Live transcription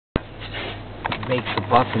makes a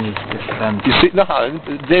buck and he's just done. You see, no,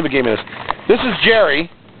 David gave me this. This is Jerry.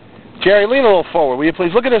 Jerry, lean a little forward, will you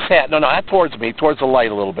please? Look at this hat. No, not towards me, towards the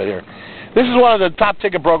light a little bit here. This is one of the top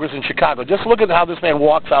ticket brokers in Chicago. Just look at how this man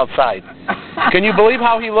walks outside. Can you believe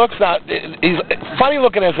how he looks? Now, he's funny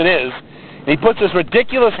looking as it is. And he puts this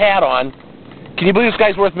ridiculous hat on. Can you believe this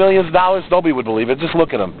guy's worth millions of dollars? Nobody would believe it. Just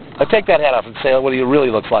look at him. Now take that hat off and say what he really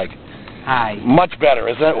looks like. Hi. Much better,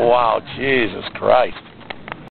 isn't it? Wow, Jesus Christ.